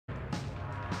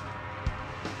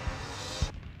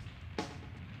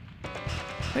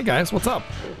Hey guys, what's up?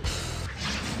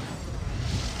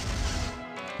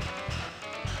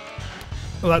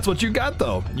 Well, that's what you got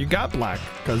though. You got black,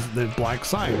 because the black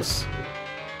sides.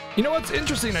 You know what's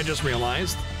interesting, I just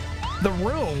realized? The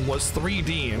room was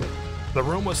 3D. The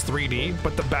room was 3D,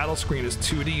 but the battle screen is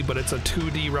 2D, but it's a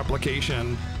 2D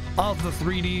replication of the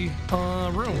 3D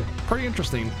room. Pretty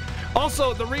interesting.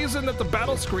 Also, the reason that the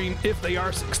battle screen, if they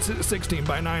are 16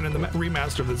 by 9 in the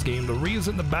remaster of this game, the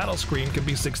reason the battle screen can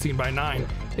be 16 by 9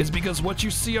 is because what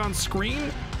you see on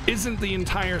screen isn't the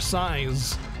entire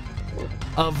size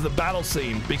of the battle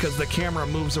scene, because the camera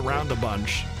moves around a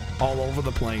bunch all over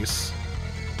the place.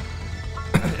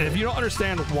 And if you don't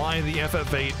understand why the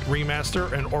FF8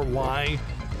 remaster or why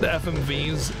the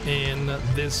FMVs in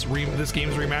this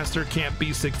game's remaster can't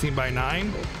be 16 by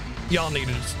 9, y'all need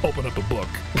to just open up a book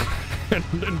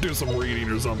and do some reading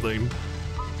or something.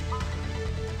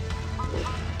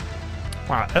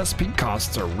 Wow, SP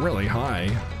costs are really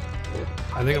high.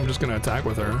 I think I'm just gonna attack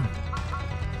with her.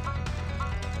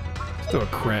 Let's do a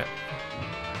crit.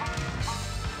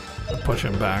 Push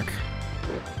him back.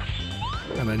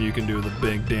 And then you can do the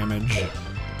big damage.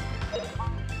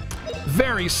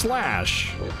 Very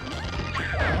slash.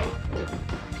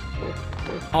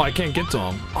 Oh, I can't get to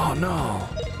him. Oh no.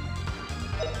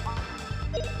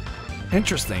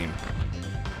 Interesting.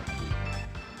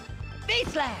 Face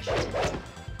slash.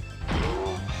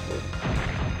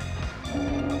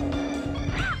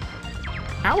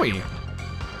 Owie.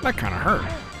 That kind of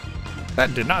hurt.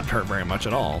 That did not hurt very much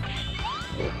at all.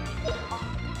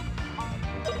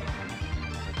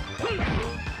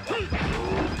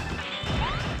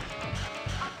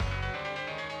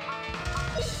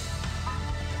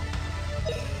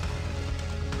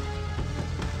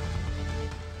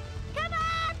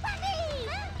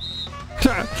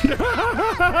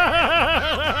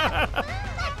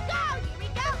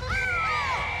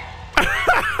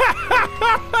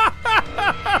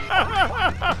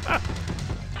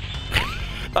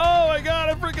 Oh my god,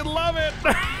 I freaking love it!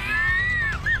 Oh my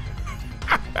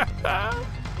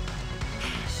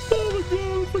god, I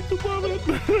freaking love it!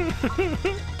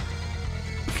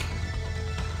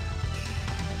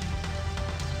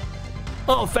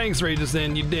 Oh, thanks,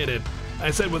 Ragesin, you did it.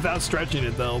 I said without stretching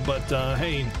it though, but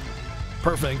hey,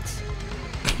 perfect.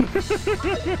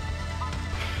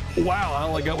 Wow,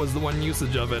 all I got was the one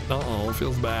usage of it. Uh-oh,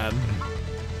 feels bad.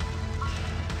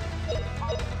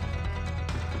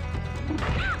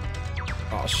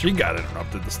 Oh, she got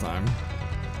interrupted this time.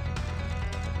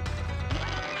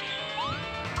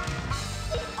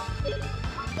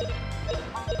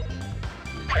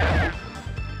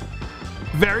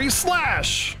 Very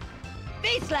slash!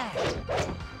 Face slash!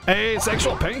 Hey,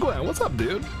 Sexual Penguin, what's up,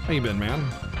 dude? How you been, man?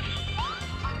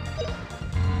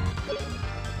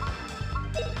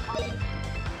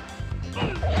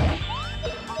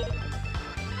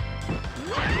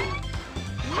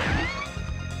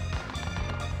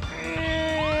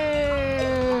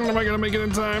 Am I gonna make it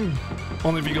in time?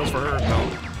 Only if he goes for her. No.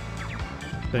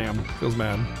 Damn, feels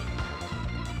bad.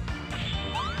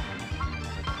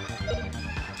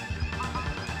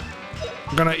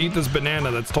 I'm gonna eat this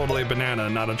banana that's totally a banana,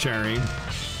 not a cherry.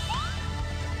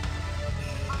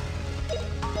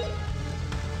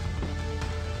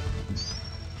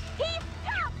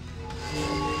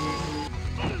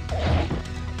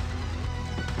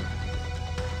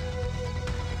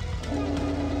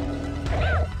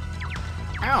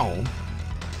 Ow.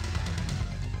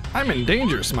 I'm in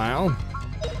danger, Smile.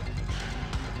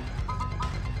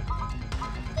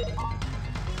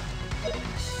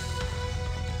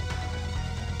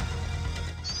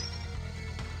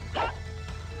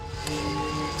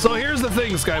 So here's the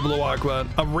thing, Sky Blue Aqua.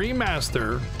 A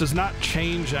remaster does not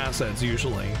change assets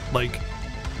usually. Like,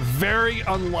 very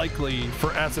unlikely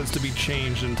for assets to be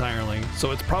changed entirely.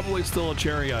 So it's probably still a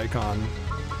cherry icon.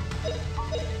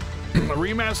 A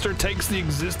remaster takes the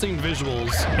existing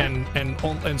visuals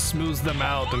and smooths them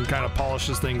out and kind of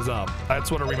polishes things up.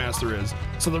 That's what a remaster is.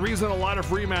 So the reason a lot of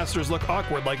remasters look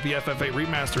awkward like the FF8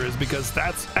 remaster is because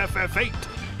that's FF8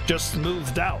 just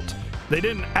smoothed out. They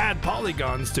didn't add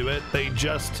polygons to it, they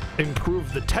just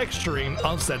improved the texturing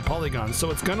of said polygons.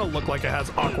 So it's gonna look like it has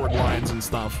awkward lines and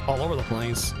stuff all over the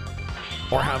place.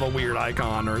 Or have a weird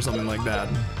icon or something like that.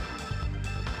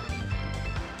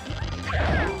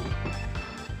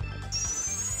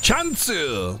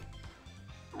 Chansu!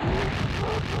 Big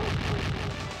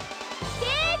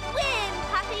win,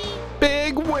 puppy!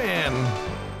 Big win!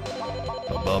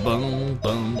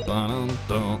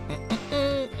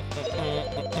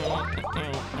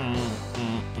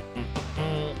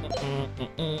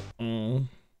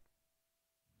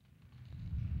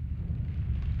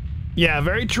 Yeah,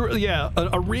 very true. Yeah,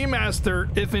 a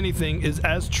remaster, if anything, is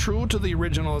as true to the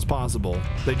original as possible.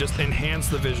 They just enhance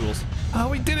the visuals. Oh,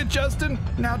 we did it, Justin.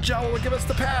 Now Joe will give us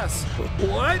the pass.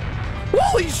 What?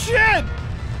 Holy shit!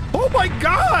 Oh my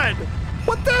god!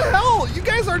 What the hell? You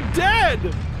guys are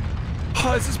dead!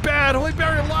 Oh, this is bad. Holy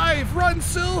Barry alive! Run,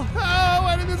 Sue! Oh,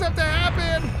 why did this have to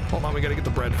happen? Hold on, we gotta get the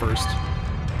bread first.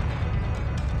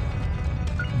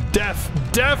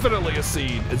 Definitely a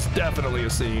scene. It's definitely a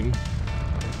scene.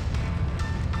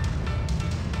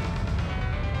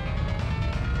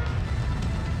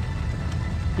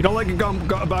 You don't like it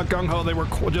about Gung Ho? They were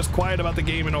just quiet about the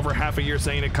game in over half a year,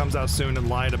 saying it comes out soon, and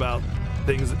lied about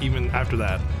things even after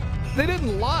that. They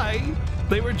didn't lie.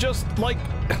 They were just like,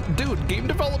 dude, game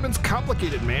development's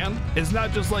complicated, man. It's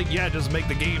not just like, yeah, just make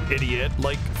the game, idiot.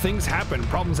 Like, things happen,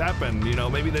 problems happen. You know,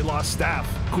 maybe they lost staff.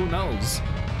 Who knows?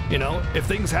 You know, if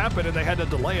things happen and they had to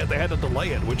delay it, they had to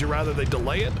delay it. Would you rather they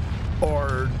delay it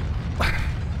or...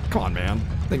 Come on, man.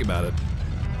 Think about it.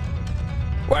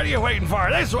 What are you waiting for?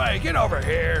 This way, get over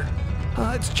here.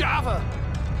 It's Java.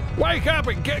 Wake up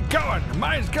and get going.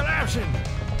 Mine's collapsing.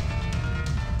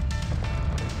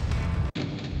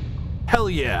 Hell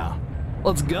yeah.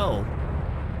 Let's go.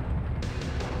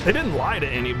 They didn't lie to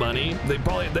anybody. They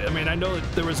probably, I mean, I know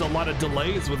that there was a lot of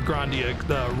delays with Grandia,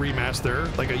 the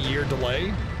remaster, like a year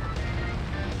delay.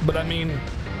 But I mean,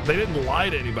 they didn't lie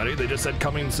to anybody. They just said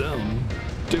coming soon.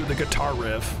 Dude, the guitar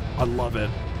riff. I love it.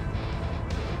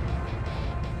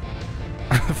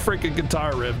 Freaking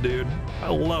guitar riff, dude. I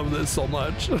love this so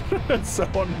much. It's so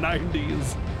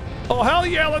 90s. Oh, hell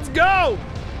yeah, let's go!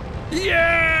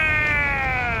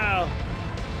 Yeah!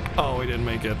 Oh, we didn't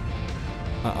make it.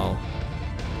 Uh-oh.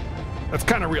 That's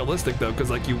kind of realistic though, because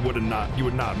like you would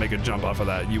not make a jump off of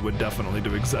that. You would definitely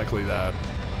do exactly that.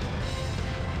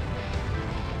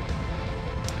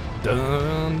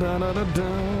 Dun, dun, dun, dun,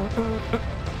 dun.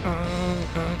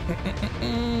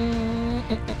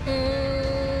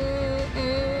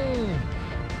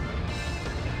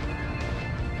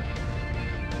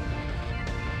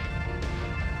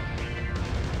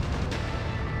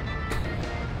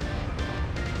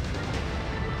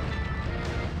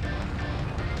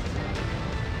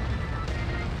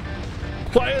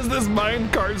 Why is this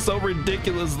minecart so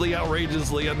ridiculously,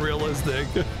 outrageously unrealistic?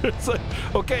 It's like,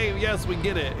 okay, yes, we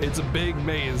get it. It's a big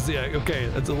maze. Yeah, okay,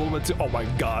 it's a little bit too... Oh my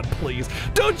god, please.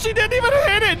 Dude, she didn't even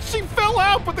hit it! She fell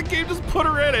out, but the game just put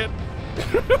her in it.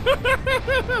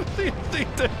 she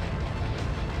did.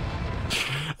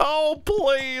 Oh,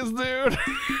 please, dude.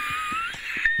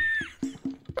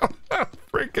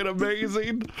 Freaking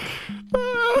amazing.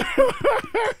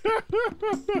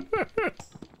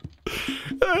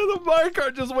 The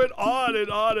minecart just went on and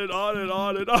on and on and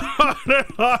on and on and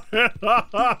on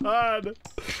and on.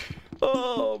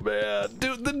 Oh man,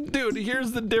 dude,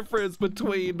 here's the difference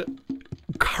between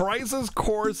Crisis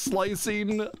Core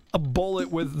slicing a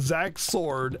bullet with Zack's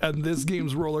sword and this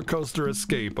game's Roller Coaster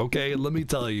Escape, okay? Let me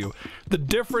tell you. The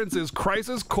difference is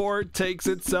Crisis Core takes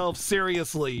itself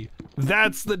seriously.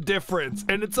 That's the difference,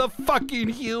 and it's a fucking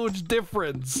huge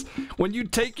difference. When you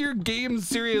take your game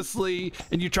seriously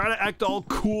and you try to act all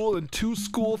cool and too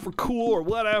school for cool or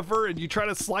whatever, and you try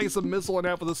to slice a missile in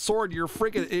half with a sword, you're a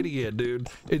freaking idiot, dude.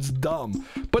 It's dumb.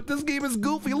 But this game is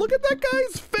goofy. Look at that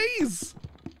guy's face.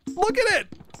 Look at it.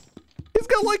 He's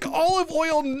got like olive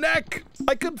oil neck.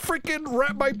 I could freaking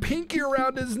wrap my pinky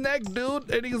around his neck,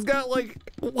 dude. And he's got like,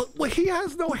 he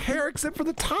has no hair except for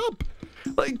the top.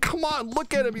 Like, come on,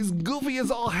 look at him. He's goofy as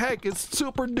all heck. It's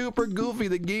super duper goofy.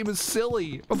 The game is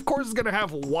silly. Of course it's gonna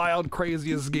have wild,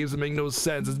 craziest games that make no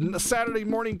sense. It's Saturday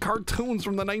morning cartoons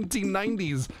from the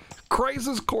 1990s.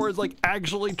 Crisis Core is like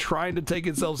actually trying to take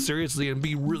itself seriously and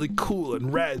be really cool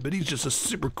and rad, but he's just a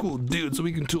super cool dude, so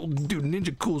he can do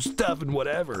ninja cool stuff and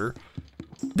whatever.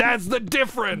 That's the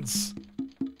difference.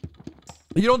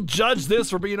 You don't judge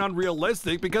this for being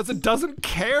unrealistic because it doesn't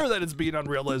care that it's being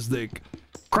unrealistic.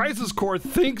 Crisis Core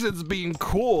thinks it's being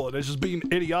cool and it's just being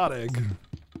idiotic.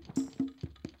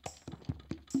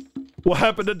 What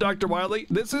happened to Dr. Wily?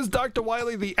 This is Dr.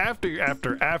 Wily the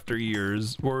after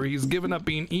years, where he's given up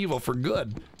being evil for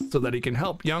good so that he can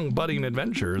help young budding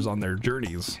adventurers on their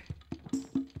journeys.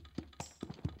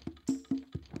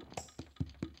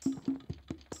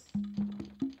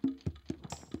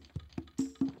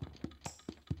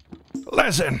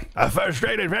 Listen, a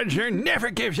first-rate adventurer never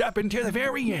gives up until the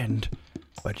very end.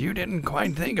 But you didn't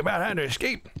quite think about how to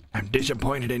escape. I'm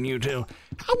disappointed in you two.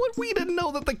 How would we didn't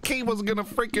know that the cave was gonna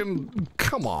freaking...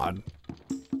 Come on.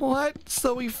 What?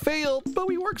 So we failed, but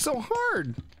we worked so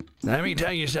hard. Let me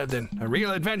tell you something. A real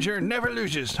adventurer never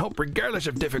loses hope regardless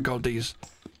of difficulties.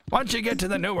 Once you get to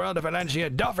the new world of Valencia,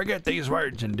 don't forget these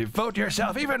words and devote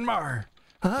yourself even more.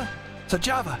 Huh? So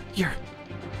Java,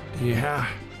 yeah,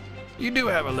 you do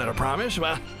have a little promise.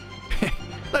 Well,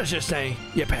 let's just say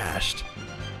you passed.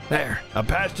 There, a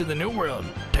pass to the new world.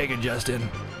 Take it, Justin.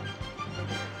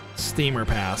 Steamer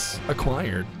pass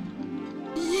acquired.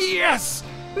 Yes!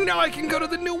 Now I can go to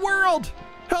the new world!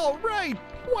 All right!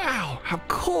 Wow, how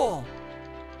cool!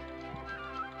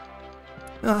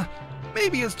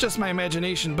 Maybe it's just my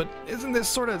imagination, but isn't this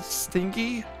sort of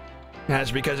stinky?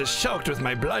 That's because it's soaked with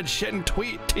my blood-shedding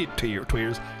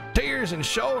tears and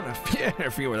show and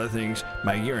a few other things,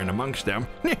 my urine amongst them.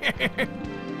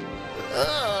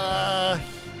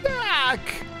 Yuck!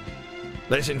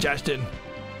 Listen, Justin,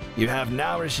 you have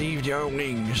now received your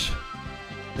wings.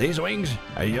 These wings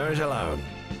are yours alone.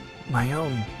 My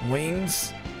own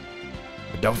wings?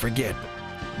 But don't forget,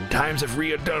 in times of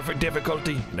real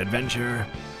difficulty, an adventurer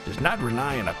does not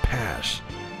rely on a pass.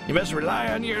 You must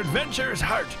rely on your adventurer's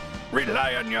heart.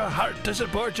 Rely on your heart to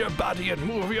support your body and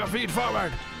move your feet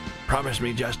forward. Promise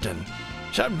me, Justin,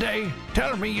 someday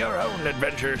tell me your own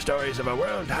adventure stories of a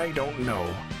world I don't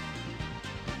know.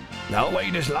 I'll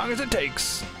wait as long as it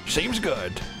takes. Seems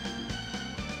good.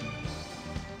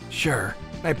 Sure,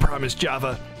 I promise,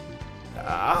 Java.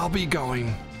 I'll be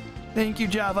going. Thank you,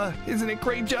 Java. Isn't it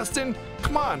great, Justin?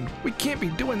 Come on, we can't be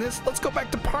doing this. Let's go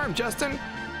back to Parm, Justin.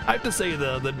 I have to say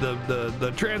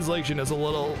the translation is a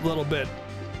little bit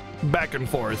back and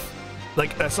forth.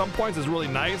 Like at some points it's really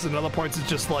nice, and other points it's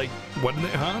just like, what?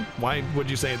 Huh? Why would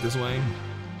you say it this way?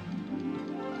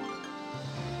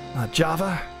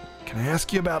 Java, can I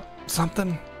ask you about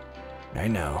something? I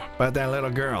know, about that little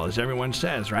girl, as everyone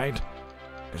says, right?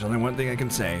 There's only one thing I can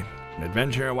say. An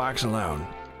adventurer walks alone.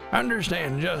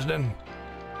 Understand, Justin?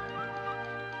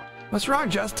 What's wrong,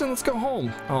 Justin? Let's go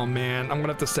home. Oh man, I'm gonna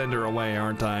have to send her away,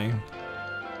 aren't I?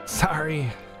 Sorry.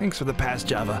 Thanks for the pass,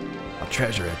 Java. I'll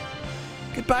treasure it.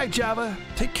 Goodbye, Java.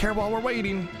 Take care while we're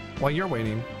waiting. While you're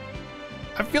waiting.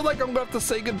 I feel like I'm gonna have to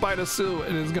say goodbye to Sue,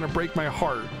 and it's gonna break my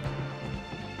heart.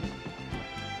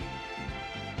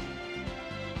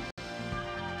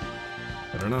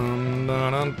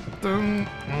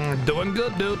 Doing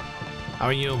good, dude. How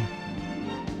are you?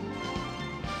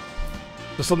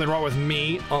 There's something wrong with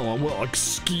me? Oh, well,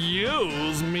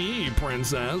 excuse me,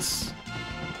 princess.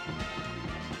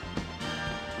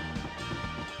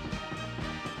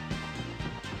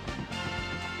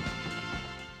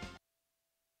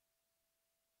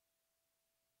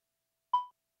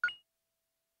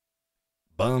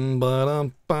 Bum,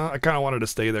 ba-dum, ba. I kind of wanted to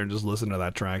stay there and just listen to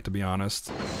that track, to be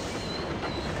honest.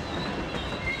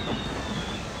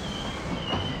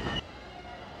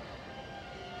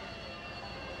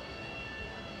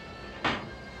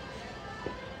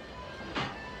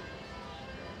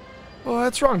 Oh,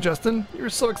 that's wrong, Justin. You were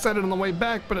so excited on the way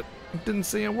back, but it didn't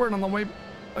say a word on the way...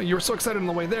 You were so excited on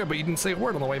the way there, but you didn't say a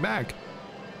word on the way back.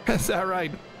 Is that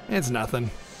right? It's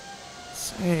nothing.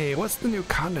 Say, what's the new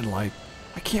content like?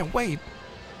 I can't wait.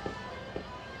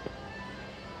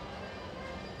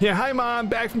 Yeah, hi Mom,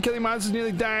 back from killing monsters,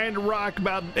 nearly dying. A rock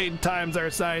about 8 times our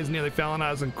size nearly fell on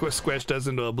us and squished us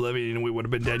into oblivion, and we would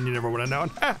have been dead and you never would have known.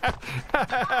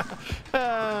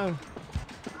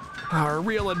 Our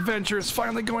real adventure is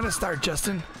finally going to start,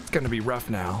 Justin. It's going to be rough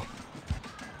now.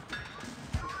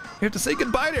 We have to say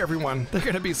goodbye to everyone. They're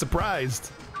going to be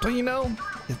surprised. Don't you know?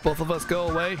 If both of us go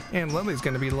away, Aunt Lily's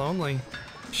going to be lonely.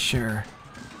 Sure.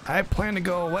 I plan to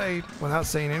go away without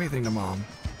saying anything to Mom.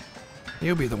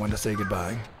 You'll be the one to say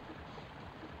goodbye.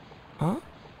 Huh?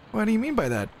 What do you mean by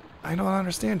that? I don't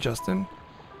understand, Justin.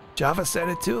 Java said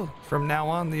it too. From now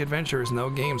on, the adventure is no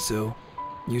game, Sue.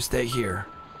 You stay here.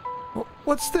 Well,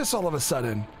 what's this all of a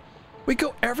sudden? We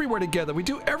go everywhere together. We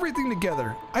do everything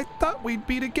together. I thought we'd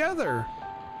be together.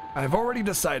 I've already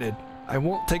decided. I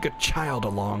won't take a child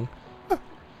along.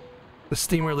 The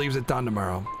steamer leaves at dawn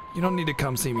tomorrow. You don't need to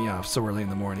come see me off so early in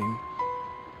the morning.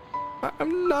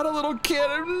 I'm not a little kid,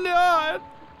 I'm not!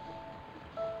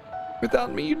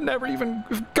 Without me, you'd never even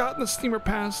have gotten the steamer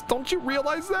pass. Don't you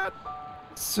realize that?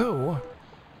 So,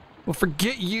 well,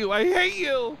 forget you. I hate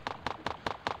you!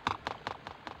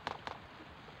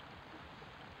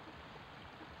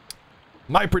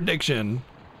 My prediction,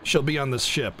 she'll be on this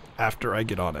ship after I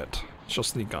get on it. She'll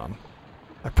sneak on.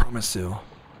 I promise, Sue.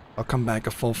 I'll come back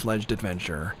a full-fledged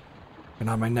adventurer. And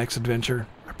on my next adventure,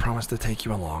 I promise to take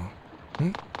you along.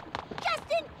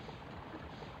 Justin!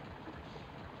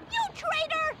 You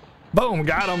traitor! Boom,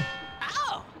 got him.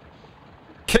 Ow!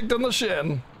 Kicked on the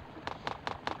shin.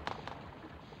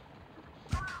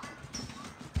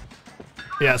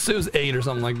 Yeah, Sue's 8 or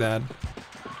something like that.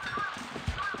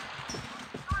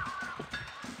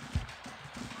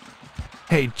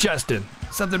 Hey, Justin,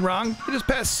 something wrong? I just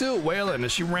passed Sue wailing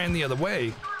as she ran the other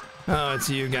way. Oh, it's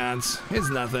you, Gans. It's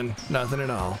nothing. Nothing at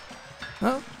all.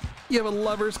 Huh? You have a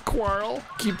lover's quarrel?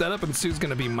 Keep that up and Sue's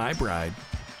gonna be my bride.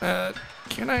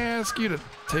 Can I ask you to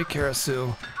take care of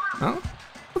Sue? Huh?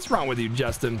 What's wrong with you,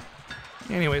 Justin?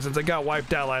 Anyway, since I got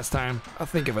wiped out last time, I'll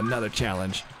think of another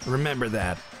challenge. Remember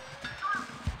that.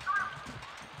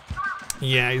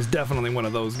 Yeah, he's definitely one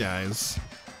of those guys.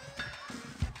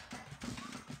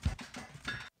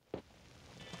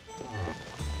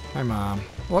 Hi, Mom.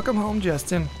 Welcome home,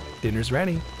 Justin. Dinner's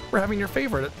ready. We're having your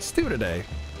favorite stew today.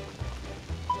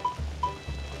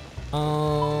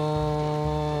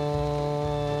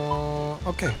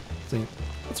 Okay. See,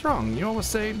 what's wrong? You always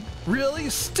say, really?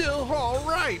 Still all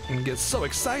right, and get so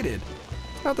excited.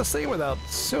 It's not the same without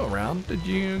Sue around. Did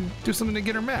you do something to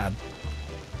get her mad?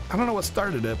 I don't know what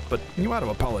started it, but you ought to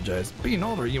apologize. Being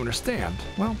older, you understand.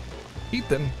 Well, eat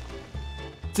then.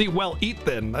 See, well, eat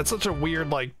then. That's such a weird,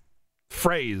 like,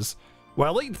 phrase.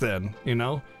 Well, eat then, you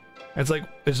know? It's like,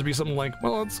 it should be something like,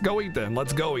 well, let's go eat then.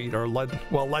 Let's go eat, or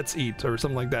let's eat, or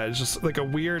something like that. It's just like a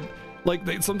weird, like,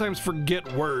 they sometimes forget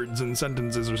words in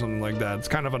sentences or something like that. It's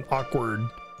kind of an awkward,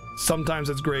 sometimes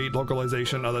it's great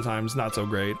localization, other times not so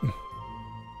great.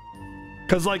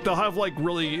 Because, like, they'll have, like,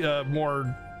 really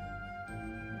more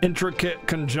intricate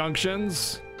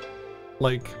conjunctions.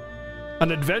 Like,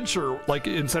 an adventure, like,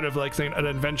 instead of, like, saying an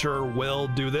adventurer will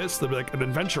do this, they'll be like, an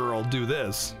adventurer will do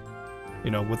this. You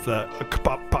know, with the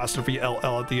apostrophe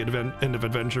LL at the end of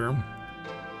adventure.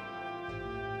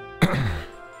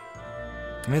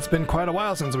 It's been quite a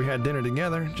while since we had dinner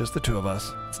together, just the two of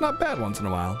us. It's not bad once in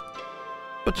a while.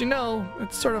 But you know,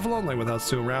 it's sort of lonely without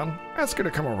Sue around. Ask her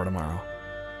to come over tomorrow.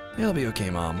 It'll be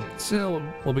okay, Mom. Sue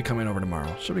will be coming over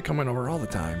tomorrow. She'll be coming over all the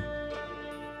time.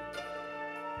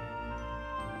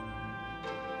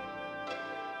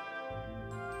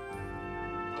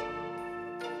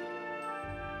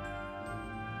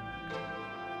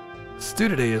 Stew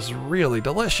today is really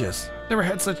delicious. Never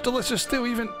had such delicious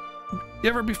stew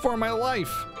ever before in my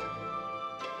life.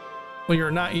 Well,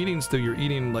 you're not eating stew, you're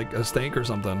eating like a steak or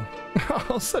something.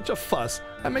 Oh, such a fuss.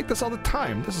 I make this all the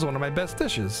time. This is one of my best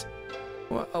dishes.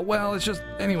 Well, it's just,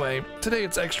 anyway, today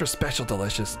it's extra special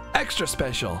delicious. Extra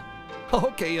special.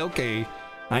 Okay.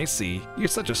 I see. You're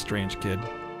such a strange kid.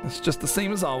 It's just the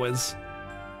same as always.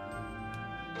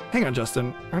 Hang on,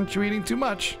 Justin. Aren't you eating too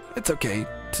much? It's okay.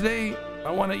 Today, I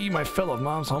want to eat my fill of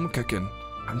Mom's home cooking.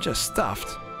 I'm just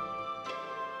stuffed.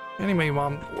 Anyway,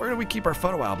 Mom, where do we keep our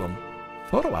photo album?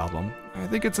 Photo album? I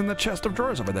think it's in the chest of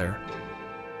drawers over there.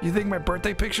 You think my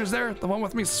birthday picture's there? The one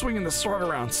with me swinging the sword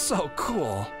around. So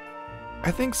cool.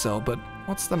 I think so, but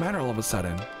what's the matter all of a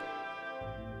sudden?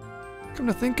 Come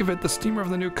to think of it, the steamer of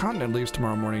the new continent leaves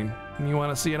tomorrow morning. You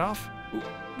want to see it off?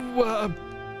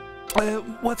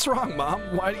 What's wrong, Mom?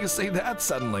 Why do you say that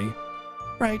suddenly?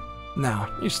 Right. No,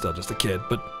 you're still just a kid,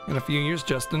 but in a few years,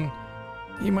 Justin,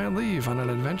 you might leave on an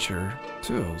adventure,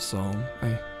 too, so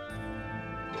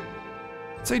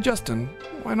Say, Justin,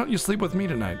 why don't you sleep with me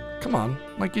tonight? Come on,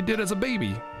 like you did as a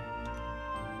baby.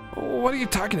 What are you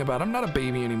talking about? I'm not a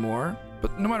baby anymore.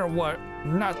 But no matter what,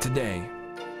 not today.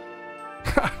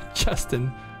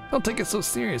 Justin, don't take it so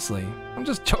seriously. I'm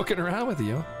just joking around with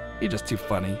you. You're just too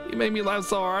funny. You made me laugh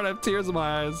so hard I have tears in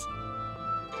my eyes.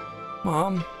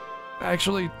 Mom,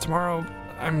 actually, tomorrow,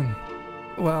 I'm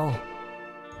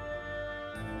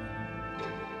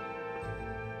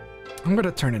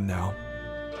gonna turn in now.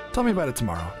 Tell me about it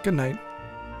tomorrow. Good night.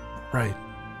 Right.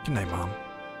 Good night, Mom.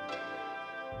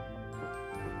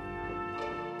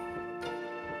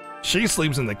 She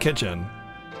sleeps in the kitchen.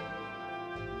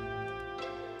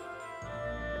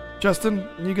 Justin,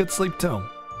 you get sleep too.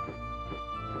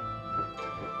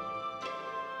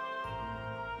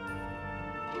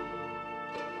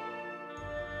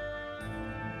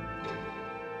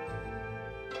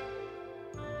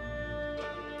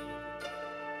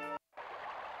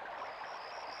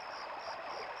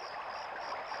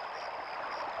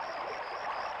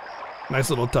 Nice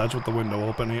little touch with the window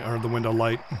opening, or the window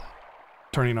light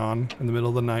turning on in the middle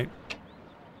of the night.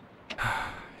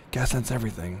 Guess that's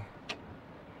everything.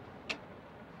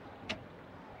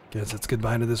 Guess it's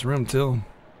goodbye to this room too.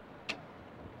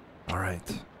 All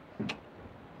right.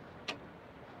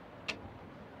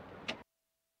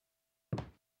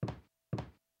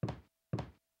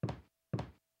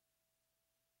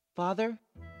 Father,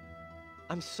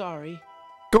 I'm sorry.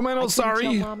 Gomeno, sorry.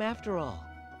 Tell Mom after all.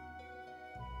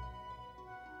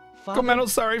 Gomeno,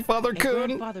 sorry, Father and Coon.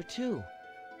 Grandfather too.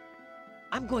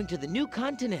 I'm going to the new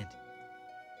continent.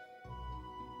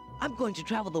 I'm going to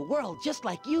travel the world just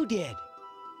like you did.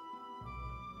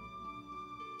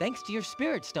 Thanks to your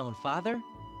spirit stone, Father.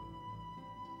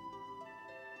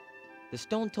 The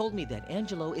stone told me that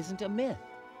Angelo isn't a myth.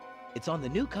 It's on the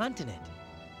new continent.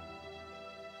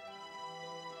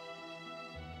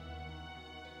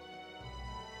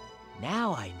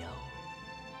 Now I know.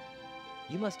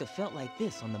 You must have felt like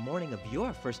this on the morning of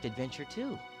your first adventure,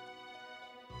 too.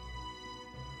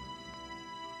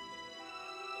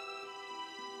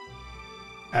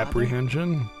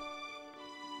 Apprehension?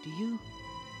 Do you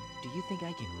think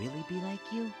I can really be like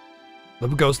you? The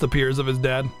ghost appears of his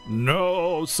dad.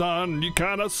 No, son, you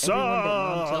kinda suck. Everyone that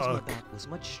Mom tells me about was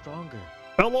much stronger.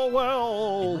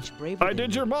 LOL. And much braver I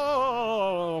did your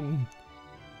mom.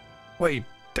 Wait.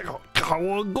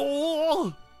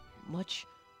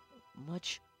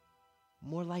 Much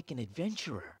more like an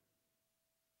adventurer.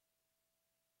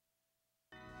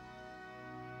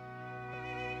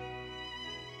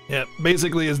 Yeah,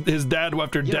 basically his dad, who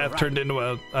after death right. turned into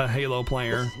a Halo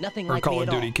player This is nothing or like Call me of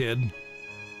at Duty all. kid.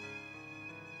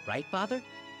 Right, Father?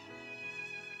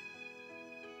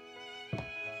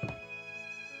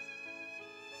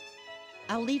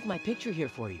 I'll leave my picture here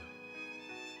for you.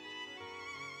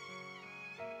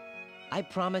 I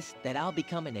promise that I'll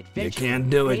become an adventurer. You can't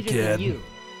do it, greater than kid. you.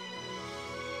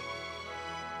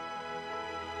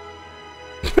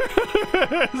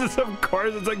 Of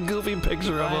course, it's a goofy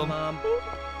picture Bye, of him. Mom.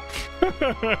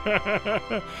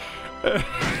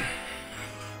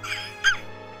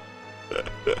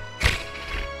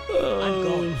 I'm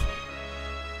going.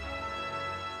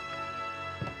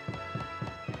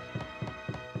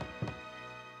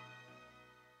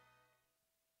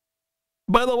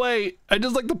 By the way, I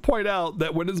just like to point out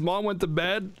that when his mom went to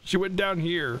bed, she went down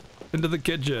here into the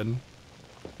kitchen.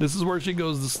 This is where she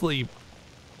goes to sleep.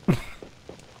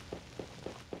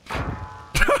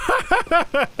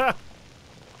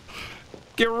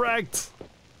 Get wrecked.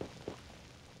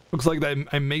 Looks like I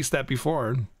maced that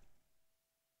before.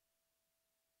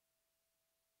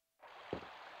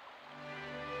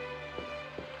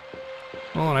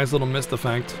 Oh, nice little mist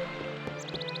effect.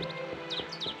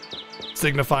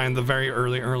 Signifying the very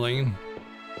early.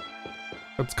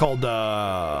 It's called,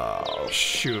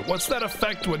 shoot. What's that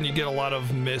effect when you get a lot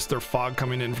of mist or fog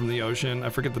coming in from the ocean? I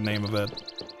forget the name of it.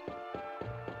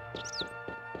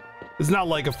 It's not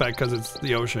lake effect because it's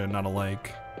the ocean, not a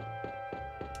lake.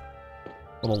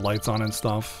 Little lights on and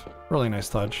stuff. Really nice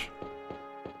touch.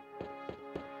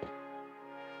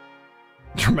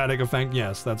 Dramatic effect,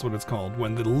 yes, that's what it's called.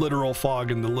 When the literal fog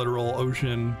in the literal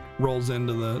ocean rolls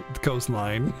into the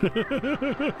coastline.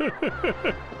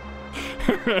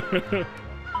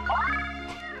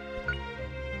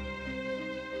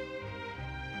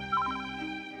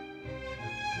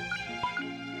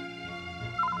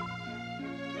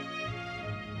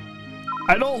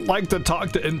 I don't like to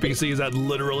talk to NPCs at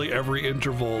literally every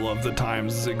interval of the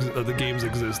times of the game's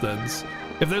existence.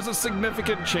 If there's a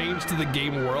significant change to the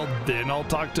game world, then I'll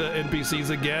talk to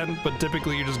NPCs again, but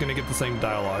typically you're just gonna get the same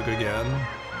dialogue again.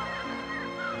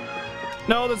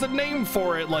 No, there's a name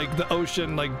for it, like the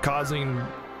ocean, like causing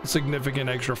significant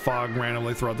extra fog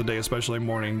randomly throughout the day, especially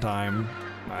morning time.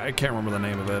 I can't remember the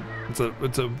name of it. It's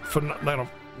a not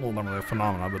really a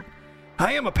phenomenon, but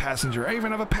I am a passenger. I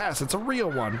even have a pass. It's a real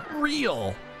one.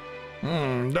 Real.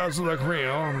 Does look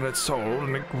real, but it's sold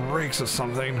and it reeks of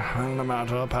something. No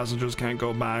matter, passengers can't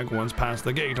go back once past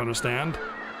the gate, understand?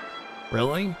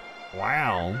 Really?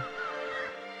 Wow.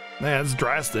 That's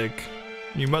drastic.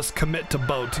 You must commit to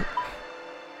boat. Of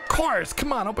course,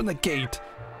 come on, open the gate.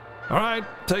 All right,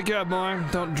 take care, boy.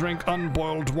 Don't drink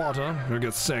unboiled water. You'll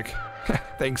get sick.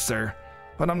 Thanks, sir.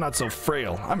 But I'm not so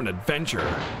frail. I'm an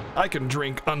adventurer. I can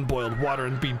drink unboiled water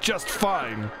and be just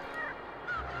fine.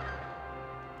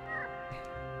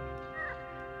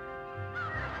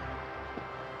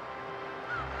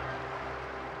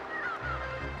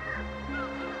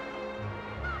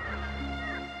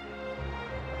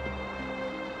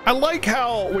 I like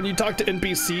how when you talk to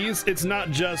NPCs, it's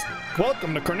not just,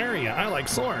 welcome to Corneria, I like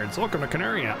swords. Welcome to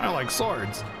Corneria, I like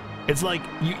swords. It's like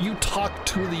you talk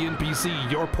to the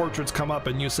NPC, your portraits come up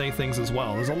and you say things as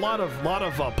well. There's a lot of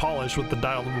polish with the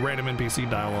random NPC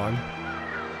dialogue.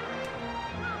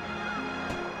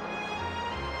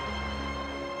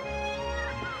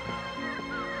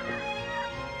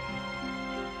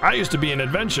 I used to be an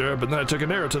adventurer, but then I took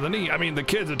an arrow to the knee. I mean, the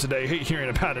kids of today hate hearing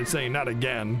about it, saying not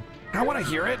again. I want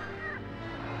to hear it.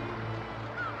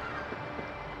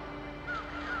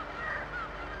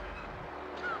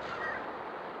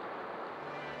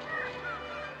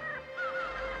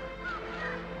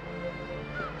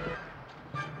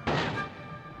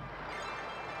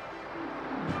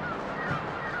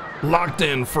 Locked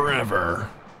in forever.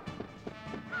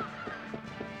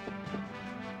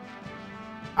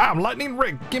 I'm Lightning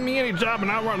Rick. Give me any job and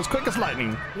I'll run as quick as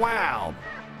lightning. Wow.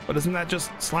 But isn't that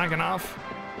just slacking off?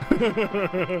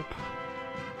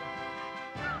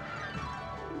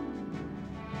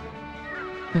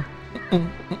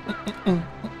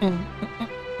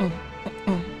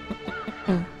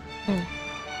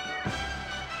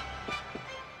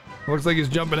 Looks like he's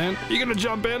jumping in. You gonna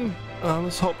jump in?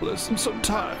 It's hopeless. I'm so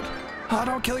tired. Oh,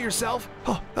 don't kill yourself.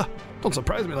 Don't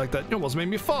surprise me like that. You almost made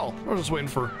me fall. I was just waiting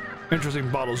for interesting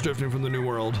bottles drifting from the New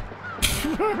World.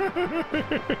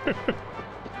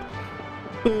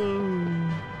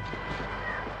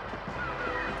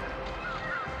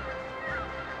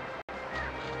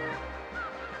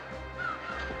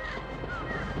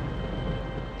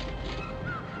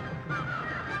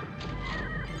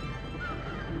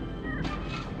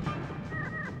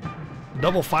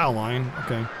 Double file line.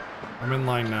 Okay. I'm in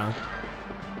line now.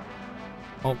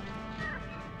 Oh.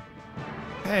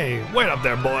 Hey, wait up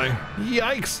there, boy.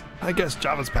 Yikes. I guess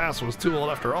Java's past was too old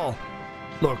after all.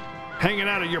 Look, hanging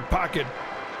out of your pocket.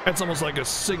 That's almost like a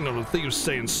signal to thieves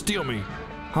saying, steal me.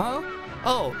 Huh?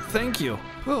 Oh, thank you.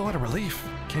 Oh, what a relief.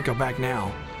 Can't go back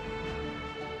now.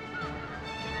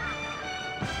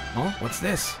 Oh, what's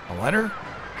this? A letter?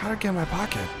 How'd it get in my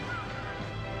pocket?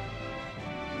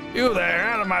 You there,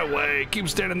 out of my way. Keep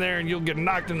standing there and you'll get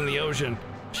knocked into the ocean.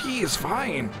 Geez,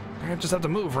 fine. I just have to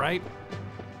move, right?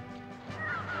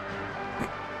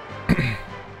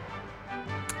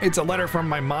 It's a letter from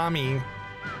my mommy.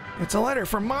 It's a letter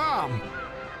from Mom.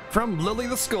 From Lily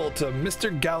the Skull to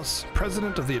Mr. Gauss,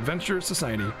 President of the Adventurers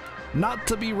Society. Not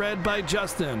to be read by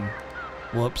Justin.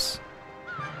 Whoops.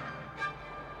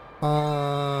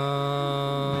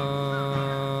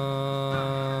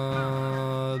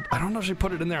 I don't know if she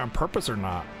put it in there on purpose or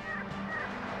not.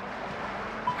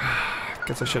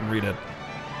 Guess I shouldn't read it.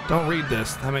 Don't read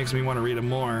this. That makes me want to read it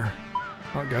more.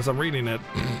 Well, I guess I'm reading it.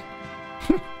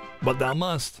 But thou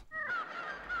must.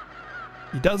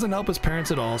 He doesn't help his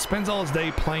parents at all, spends all his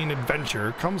day playing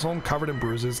adventure, comes home covered in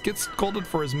bruises, gets scolded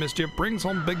for his mischief, brings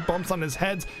home big bumps on his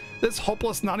head. This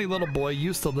hopeless, naughty little boy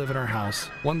used to live in our house.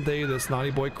 One day, this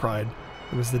naughty boy cried.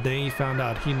 It was the day he found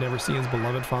out he'd never see his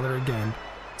beloved father again.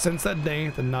 Since that day,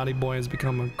 the naughty boy has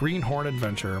become a greenhorn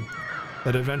adventurer.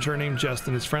 That adventurer named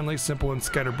Justin is friendly, simple, and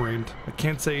scatterbrained. I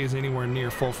can't say he's anywhere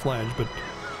near full-fledged, but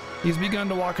he's begun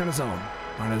to walk on his own.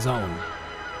 On his own.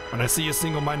 When I see a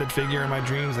single-minded figure in my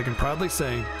dreams, I can proudly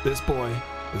say, this boy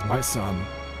is my son.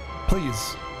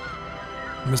 Please,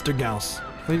 Mr. Gauss,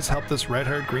 please help this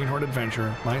red-haired greenhorn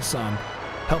adventurer, my son,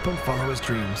 help him follow his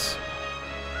dreams.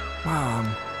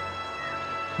 Mom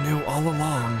knew all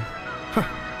along.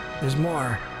 There's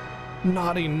more.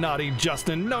 Naughty, naughty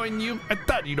Justin, knowing you, I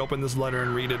thought you'd open this letter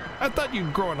and read it. I thought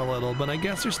you'd grown a little, but I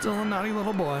guess you're still a naughty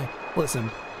little boy. Listen,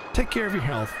 take care of your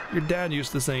health. Your dad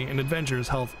used to say an adventurer's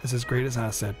health is his greatest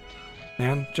asset.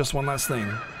 And just one last thing.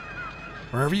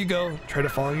 Wherever you go, try to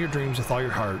follow your dreams with all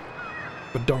your heart,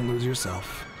 but don't lose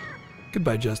yourself.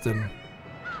 Goodbye, Justin.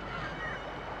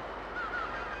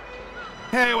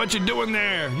 Hey, what you doing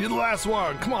there? You're the last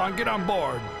one. Come on, get on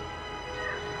board.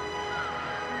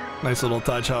 Nice little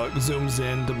touch how it zooms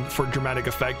in for dramatic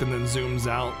effect and then zooms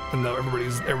out and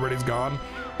everybody's gone.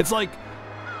 It's like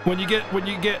when you get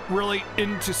really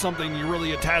into something, you're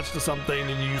really attached to something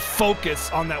and you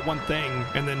focus on that one thing,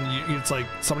 and then it's like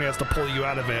somebody has to pull you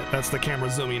out of it. That's the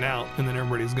camera zooming out and then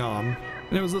everybody's gone.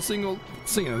 And it was a single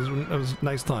scene. It was a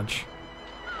nice touch.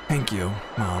 Thank you,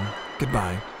 Mom.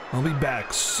 Goodbye. I'll be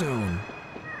back soon.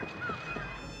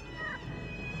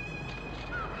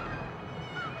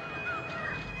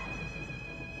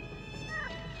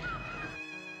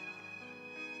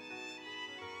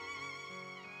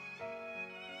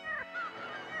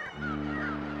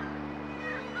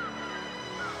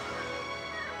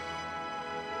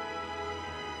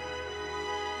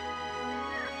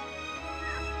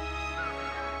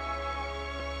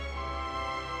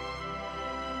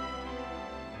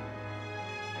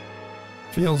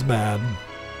 Feels bad.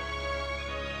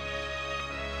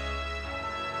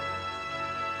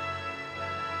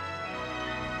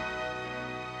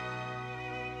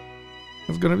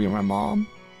 It's gonna be my mom.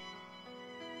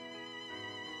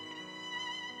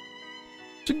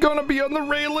 She's gonna be on the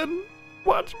railing.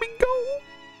 Watch me go.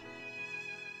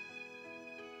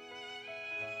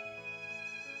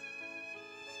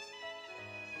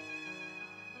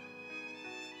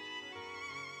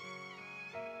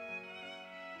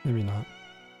 Maybe not.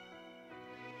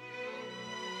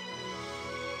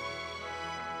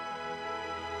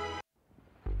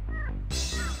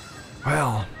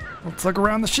 Well, let's look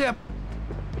around the ship.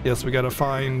 Yes, we gotta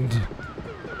find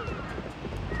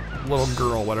little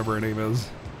girl, whatever her name is.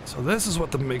 So this is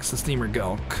what makes the steamer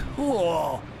go.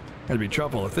 Cool. Gonna be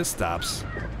trouble if this stops.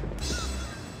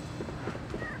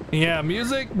 Yeah,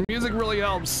 music really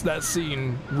helps that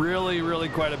scene really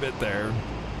quite a bit there.